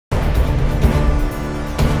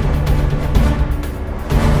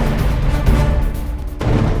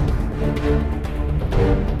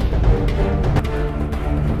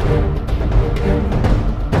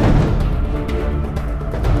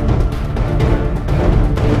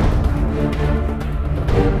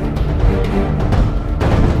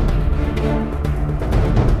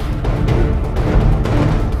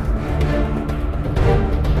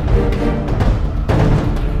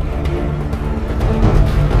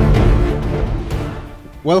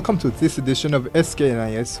Welcome to this edition of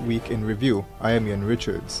SKNIS Week in Review. I am Ian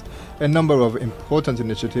Richards. A number of important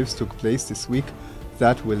initiatives took place this week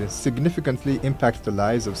that will significantly impact the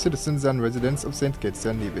lives of citizens and residents of St. Kitts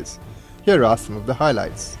and Nevis. Here are some of the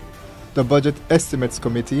highlights. The Budget Estimates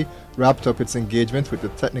Committee wrapped up its engagement with the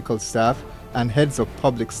technical staff and heads of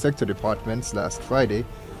public sector departments last Friday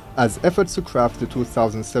as efforts to craft the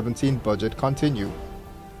 2017 budget continue.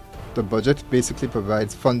 The budget basically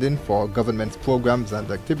provides funding for government programs and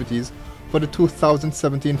activities for the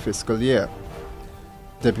 2017 fiscal year.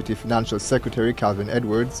 Deputy Financial Secretary Calvin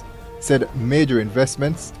Edwards said major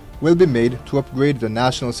investments will be made to upgrade the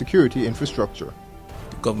national security infrastructure.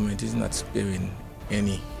 The government is not sparing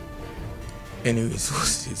any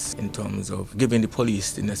resources in terms of giving the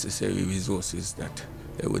police the necessary resources that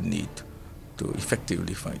they would need to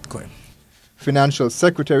effectively fight crime. Financial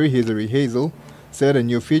Secretary Hilary Hazel said a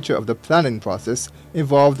new feature of the planning process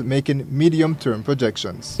involved making medium-term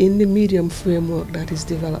projections. In the medium framework that is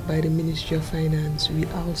developed by the Ministry of Finance, we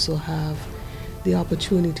also have the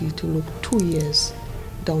opportunity to look 2 years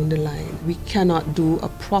down the line. We cannot do a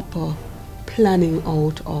proper planning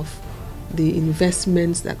out of the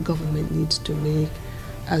investments that government needs to make,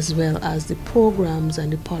 as well as the programs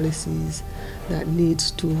and the policies that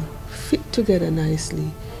needs to fit together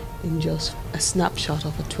nicely in just a snapshot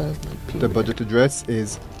of a 12-month period. The budget address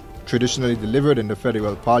is traditionally delivered in the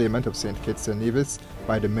Federal Parliament of St. Kitts and Nevis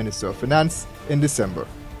by the Minister of Finance in December.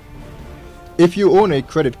 If you own a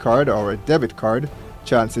credit card or a debit card,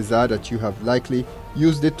 chances are that you have likely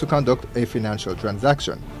used it to conduct a financial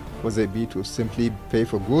transaction, whether it be to simply pay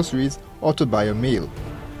for groceries or to buy a meal.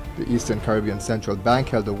 The Eastern Caribbean Central Bank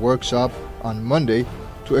held a workshop on Monday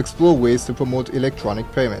to explore ways to promote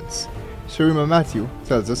electronic payments. Sharima Matthew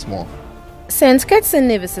tells us more. St. Kitts and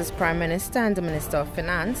Nevis's Prime Minister and the Minister of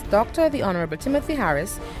Finance, Dr. the Honorable Timothy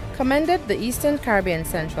Harris, commended the Eastern Caribbean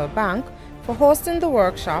Central Bank for hosting the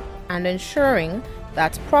workshop and ensuring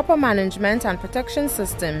that proper management and protection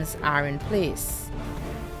systems are in place.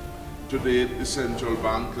 To date, the Central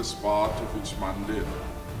Bank, as part of its mandate,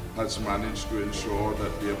 has managed to ensure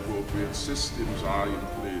that the appropriate systems are in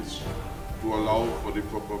place to allow for the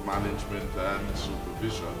proper management and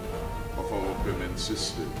supervision of our payment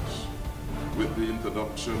systems. With the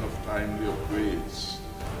introduction of timely upgrades,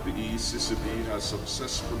 the ECCB has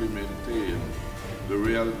successfully maintained the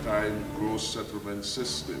real-time gross settlement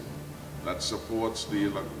system that supports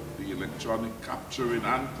the electronic capturing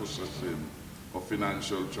and processing of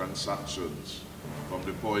financial transactions from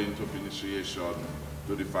the point of initiation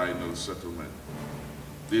to the final settlement.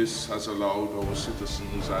 This has allowed our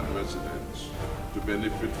citizens and residents to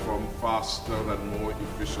benefit from faster and more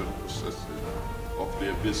efficient processing of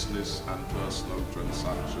their business and personal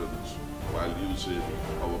transactions while using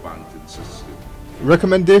our banking system.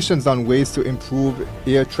 Recommendations on ways to improve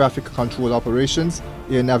air traffic control operations,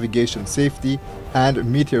 air navigation safety, and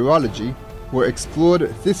meteorology were explored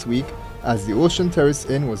this week as the Ocean Terrace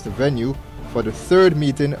Inn was the venue for the third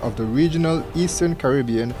meeting of the Regional Eastern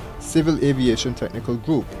Caribbean Civil Aviation Technical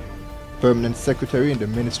Group. Permanent Secretary in the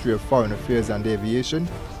Ministry of Foreign Affairs and Aviation,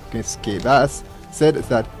 Ms. Kay Bass, said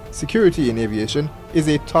that security in aviation is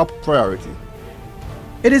a top priority.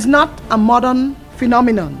 It is not a modern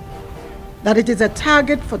phenomenon that it is a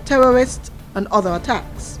target for terrorists and other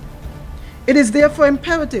attacks. It is therefore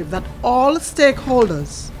imperative that all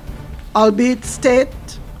stakeholders, albeit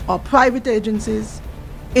state or private agencies,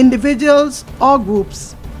 individuals or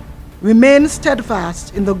groups, remain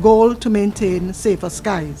steadfast in the goal to maintain safer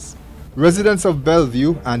skies. Residents of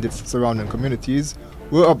Bellevue and its surrounding communities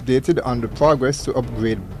were updated on the progress to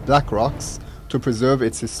upgrade Black Rocks to preserve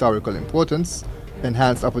its historical importance,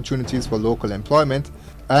 enhance opportunities for local employment,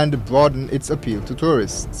 and broaden its appeal to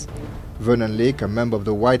tourists. Vernon Lake, a member of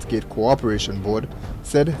the Whitegate Cooperation Board,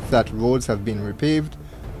 said that roads have been repaved,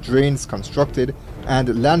 drains constructed,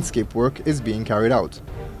 and landscape work is being carried out.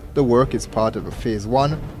 The work is part of Phase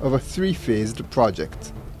 1 of a 3-phased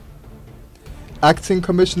project. Acting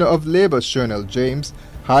Commissioner of Labour Shernell James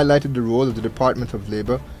highlighted the role of the Department of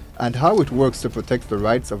Labour and how it works to protect the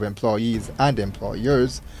rights of employees and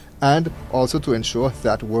employers, and also to ensure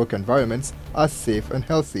that work environments are safe and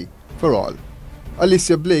healthy for all.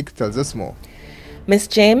 Alicia Blake tells us more. Ms.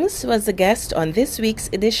 James was the guest on this week's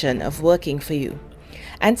edition of Working for You,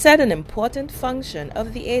 and said an important function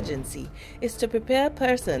of the agency is to prepare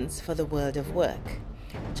persons for the world of work.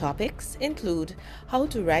 Topics include how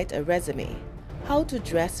to write a resume, how to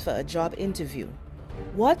dress for a job interview,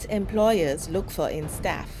 what employers look for in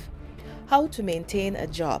staff, how to maintain a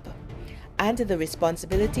job, and the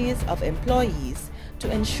responsibilities of employees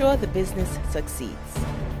to ensure the business succeeds.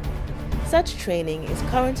 Such training is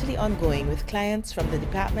currently ongoing with clients from the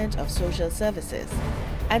Department of Social Services,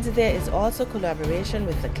 and there is also collaboration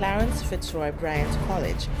with the Clarence Fitzroy Bryant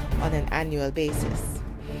College on an annual basis.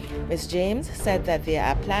 Ms. James said that there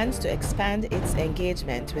are plans to expand its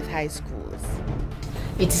engagement with high schools.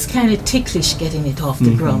 It is kind of ticklish getting it off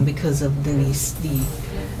the ground because of the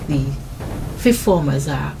fifth formers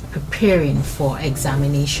are preparing for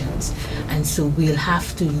examinations, and so we'll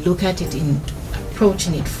have to look at it in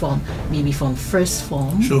approaching it from maybe from first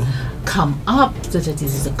form, come up, so that it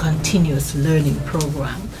is a continuous learning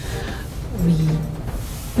program.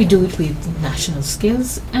 We do it with national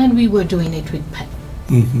skills, and we were doing it with PEP.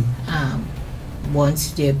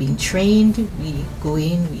 Once they're being trained, we go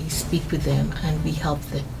in, we speak with them, and we help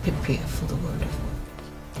them prepare for the world of work.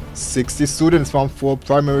 60 students from 4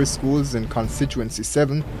 primary schools in Constituency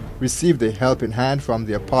 7 received a helping hand from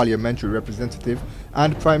their parliamentary representative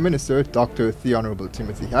and Prime Minister, Dr. the Honorable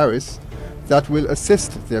Timothy Harris, that will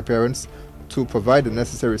assist their parents to provide the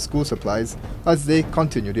necessary school supplies as they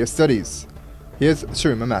continue their studies. Here's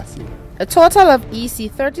Sharima Matthew. A total of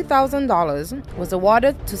EC $30,000 was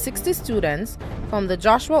awarded to 60 students from the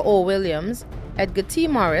Joshua O. Williams, Edgar T.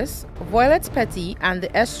 Morris, Violet Petty, and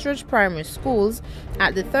the Estridge Primary Schools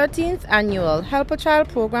at the 13th Annual Help a Child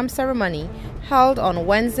Program ceremony held on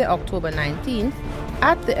Wednesday, October 19th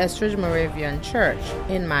at the Estridge Moravian Church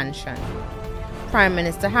in Mansion. Prime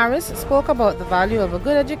Minister Harris spoke about the value of a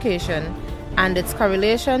good education and its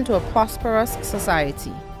correlation to a prosperous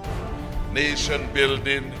society. Nation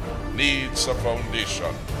building needs a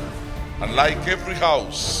foundation. And like every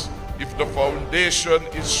house, if the foundation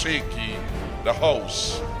is shaky, the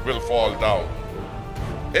house will fall down.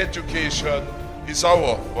 Education is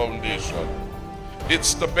our foundation.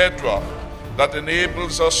 It's the bedrock that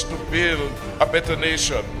enables us to build a better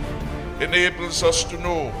nation, enables us to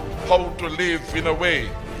know how to live in a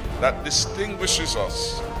way that distinguishes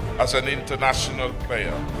us as an international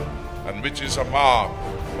player, and which is a mark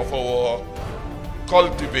of our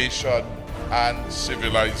cultivation and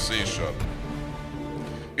civilization.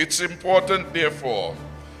 It's important, therefore,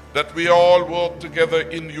 that we all work together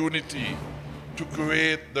in unity to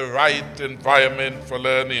create the right environment for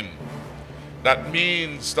learning. That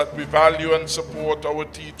means that we value and support our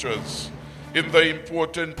teachers in the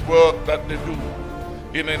important work that they do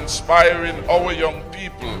in inspiring our young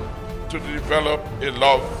people to develop a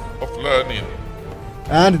love of learning.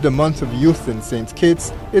 And the month of youth in St.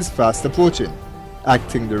 Kitts is fast approaching.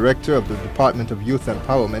 Acting Director of the Department of Youth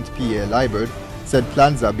Empowerment, P.A. Liburd, said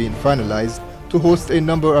plans are being finalized to host a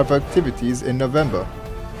number of activities in November.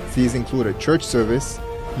 These include a church service,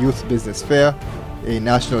 youth business fair, a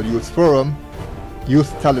national youth forum, youth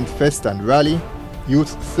talent fest and rally,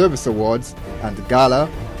 youth service awards and gala,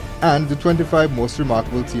 and the 25 most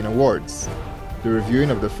remarkable teen awards. The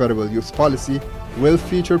reviewing of the federal youth policy will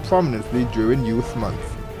feature prominently during Youth Month.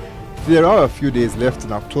 There are a few days left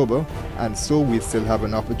in October, and so we still have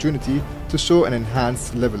an opportunity to show an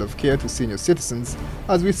enhanced level of care to senior citizens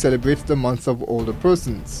as we celebrate the month of older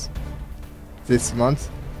persons. This month,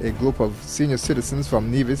 a group of senior citizens from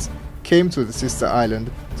Nevis came to the sister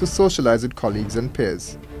island to socialize with colleagues and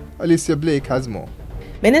peers. Alicia Blake has more.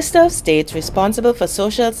 Minister of State responsible for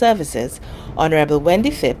social services, Honorable Wendy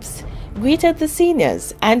Phipps, greeted the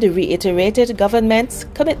seniors and reiterated government's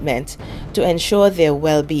commitment to ensure their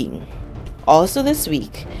well-being. Also this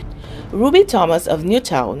week, Ruby Thomas of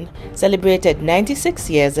Newtown celebrated 96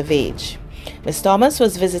 years of age. Ms. Thomas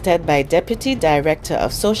was visited by Deputy Director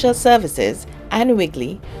of Social Services, Anne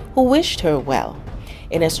Wigley, who wished her well.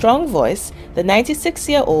 In a strong voice, the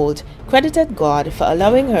 96-year-old credited God for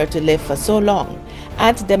allowing her to live for so long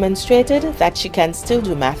and demonstrated that she can still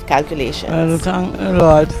do math calculations. Well, thank the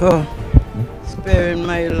Lord for sparing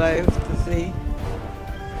my life to see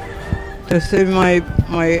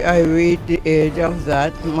I reach the age of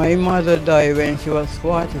that. My mother died when she was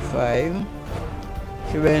 45.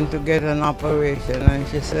 She went to get an operation and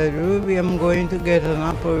she said, Ruby, I'm going to get an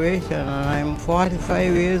operation and I'm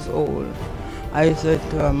 45 years old. I said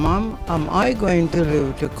to her, Mom, am I going to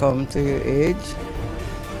live to come to your age?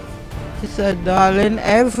 She said, darling,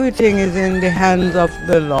 everything is in the hands of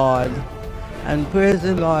the Lord. And praise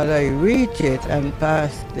the Lord, I reached it and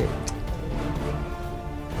passed it.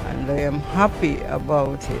 And I am happy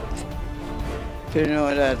about it, to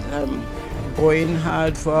know that I'm going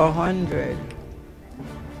hard for 100.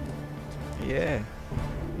 Yeah,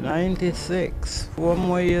 96. 4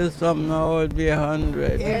 more years from now, I'll be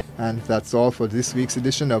 100. And that's all for this week's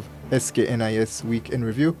edition of SKNIS Week in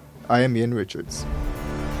Review. I am Ian Richards.